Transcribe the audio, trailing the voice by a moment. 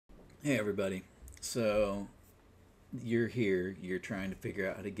Hey everybody. So you're here, you're trying to figure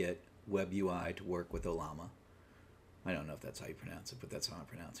out how to get WebUI to work with Ollama. I don't know if that's how you pronounce it, but that's how I'm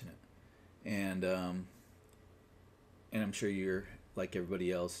pronouncing it. And I'm sure you're like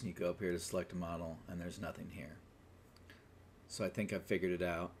everybody else and you go up here to select a model and there's nothing here. So I think I've figured it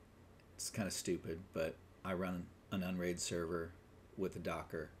out. It's kind of stupid, but I run an Unraid server with a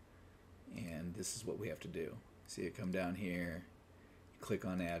Docker, and this is what we have to do. See, you come down here, you click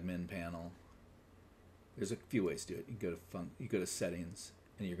on admin panel. There's a few ways to do it. You go to settings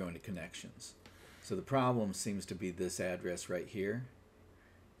and you're going to connections. So the problem seems to be this address right here.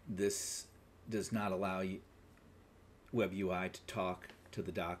 This does not allow WebUI to talk to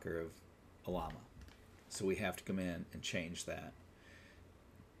the Docker of Ollama. So we have to come in and change that.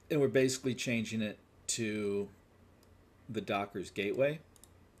 And we're basically changing it to the Docker's gateway,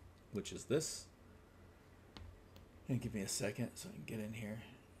 which is this. And give me a second so I can get in here.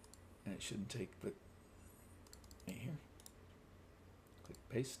 And it shouldn't take but right here. Click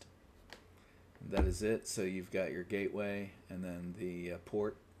paste. And that is it. So you've got your gateway and then the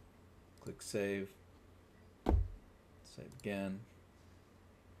port. Click save. Save again.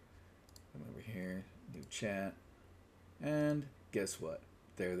 Come over here, new chat. And guess what?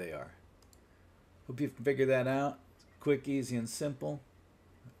 There they are. Hope you can figure that out. Quick, easy, and simple.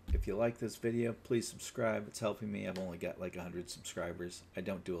 If you like this video, please subscribe. It's helping me. I've only got like 100 subscribers. I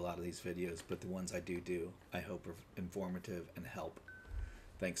don't do a lot of these videos, but the ones I do, I hope are informative and help.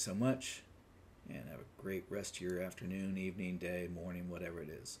 Thanks so much, and have a great rest of your afternoon, evening, day, morning, whatever it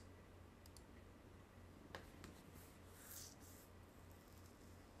is.